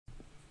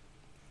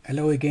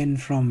Hello again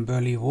from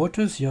Burleigh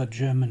Waters, your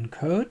German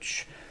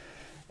coach.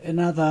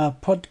 Another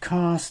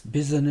podcast,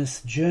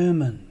 Business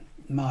German.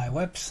 My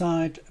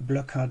website,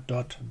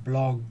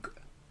 bloecker.blog.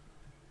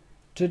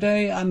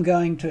 Today I'm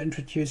going to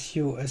introduce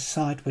you a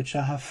site which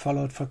I have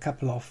followed for a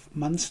couple of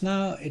months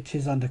now. It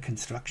is under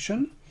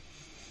construction.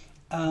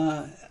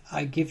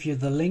 I give you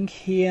the link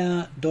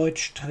here,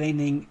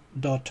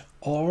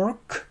 Deutschtraining.org.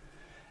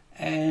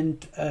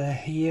 And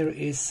here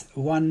is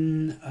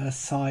one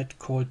site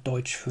called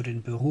Deutsch für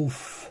den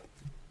Beruf.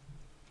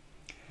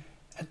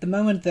 At the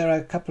moment there are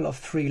a couple of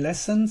free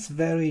lessons,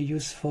 very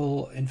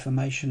useful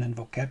information and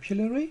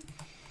vocabulary.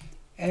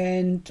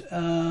 And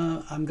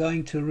I'm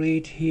going to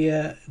read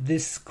here,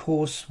 this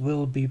course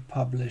will be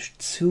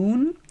published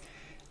soon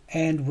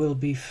and will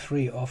be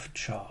free of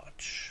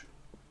charge.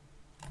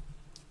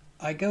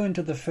 I go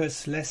into the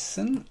first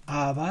lesson,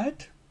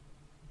 Arbeit.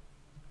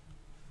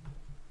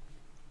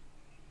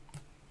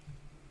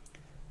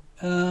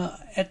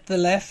 At the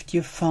left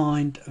you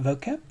find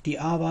vocab, die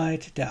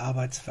Arbeit, der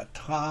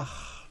Arbeitsvertrag,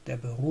 der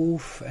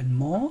Beruf and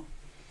more.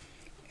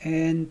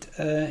 And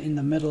in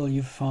the middle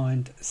you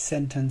find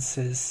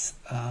sentences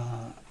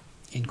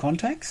in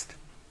context.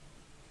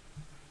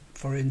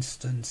 For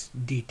instance,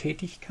 die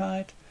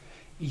Tätigkeit.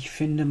 Ich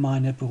finde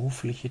meine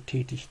berufliche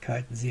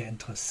Tätigkeit sehr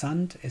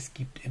interessant. Es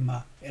gibt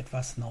immer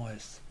etwas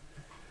Neues.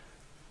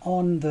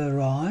 On the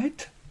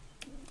right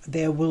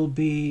there will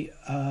be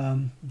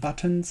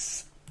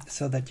buttons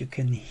so that you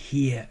can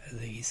hear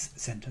these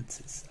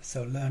sentences.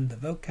 So learn the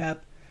vocab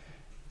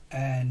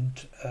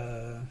and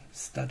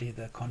study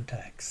the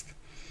context.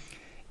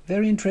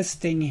 Very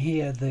interesting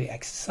here, the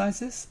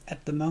exercises.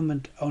 At the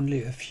moment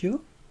only a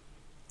few.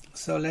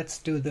 So let's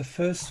do the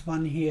first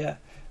one here.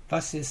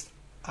 Was ist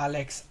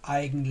Alex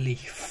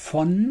eigentlich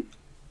von?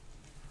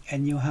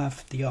 And you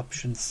have the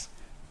options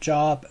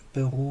Job,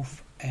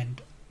 Beruf and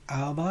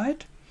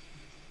Arbeit.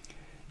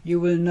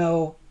 You will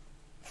know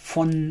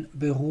von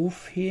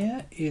Beruf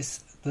here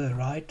is the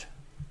right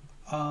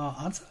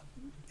answer,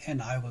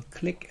 and I will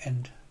click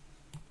and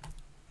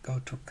go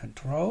to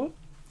control.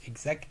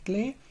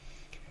 Exactly.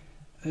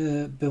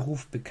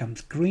 Beruf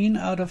becomes green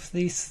out of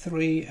these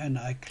three, and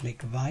I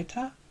click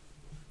weiter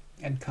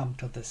and come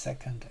to the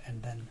second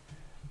and then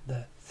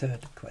the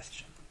third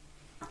question.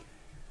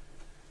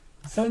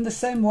 So in the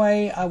same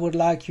way I would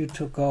like you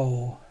to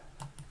go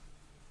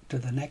to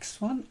the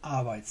next one,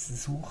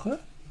 Arbeitssuche.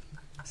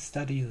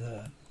 Study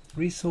the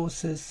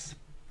resources,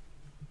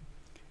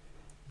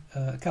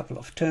 a couple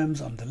of terms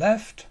on the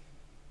left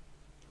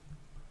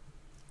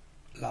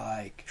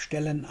like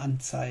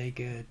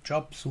Stellenanzeige,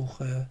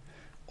 Jobsuche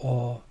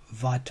or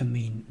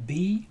Vitamin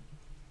B,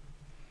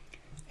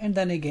 and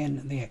then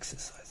again the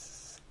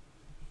exercises.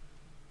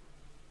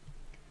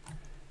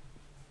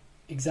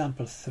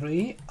 Example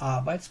 3,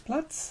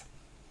 Arbeitsplatz.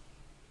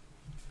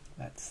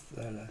 That's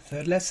the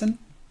third lesson.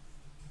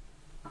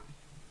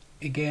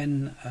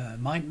 Again a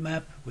mind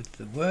map with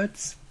the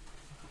words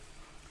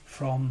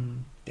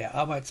from der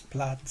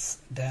Arbeitsplatz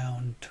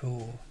down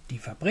to die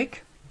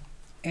Fabrik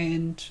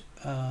and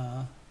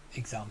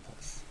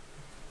examples.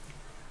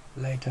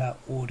 Later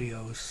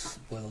audios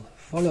will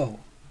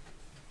follow.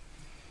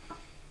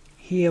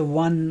 Here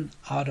 1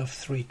 out of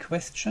 3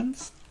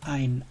 questions.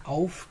 Ein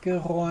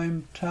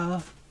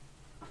aufgeräumter.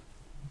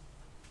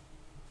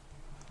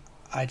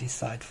 I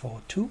decide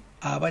for 2.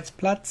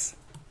 Arbeitsplatz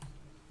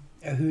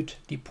erhöht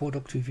die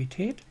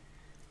Produktivität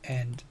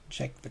and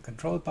check the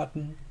control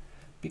button.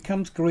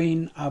 Becomes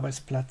green,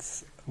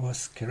 Arbeitsplatz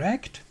was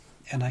correct,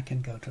 and I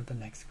can go to the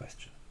next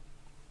question.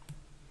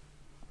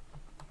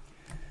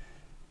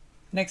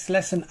 Next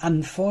lesson,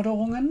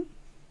 Anforderungen.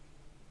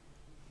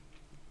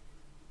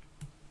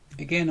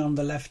 Again on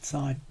the left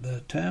side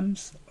the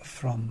terms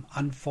from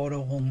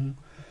Anforderungen,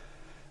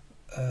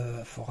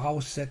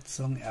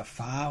 Voraussetzung,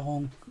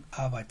 Erfahrung,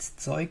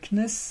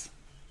 Arbeitszeugnis,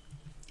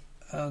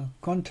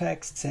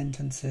 context,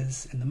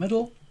 sentences in the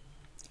middle,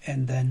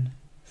 and then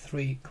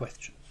 3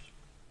 questions.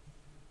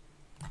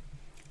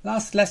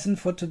 Last lesson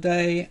for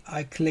today,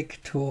 I click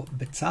to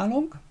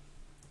Bezahlung,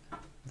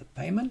 the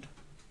payment,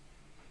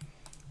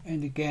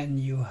 and again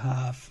you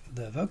have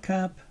the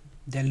vocab,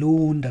 der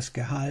Lohn, das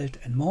Gehalt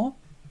and more,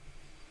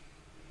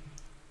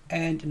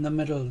 and in the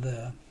middle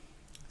the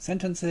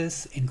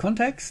sentences in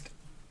context,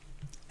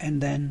 and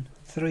then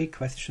 3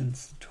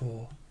 questions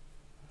to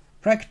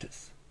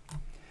practice.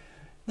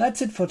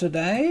 That's it for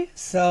today.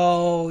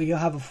 So you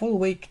have a full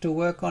week to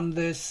work on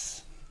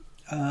this.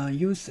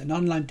 Use an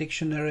online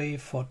dictionary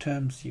for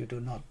terms you do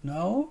not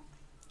know,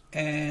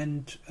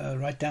 and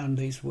write down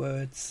these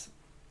words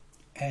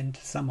and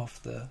some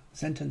of the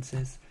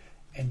sentences,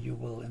 and you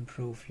will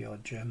improve your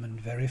German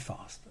very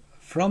fast.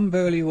 From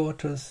Burleigh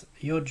Waters,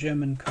 your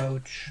German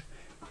coach,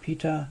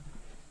 Peter,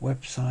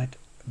 website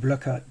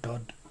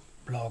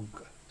bloecker.blog.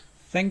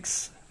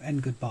 Thanks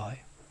and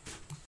goodbye.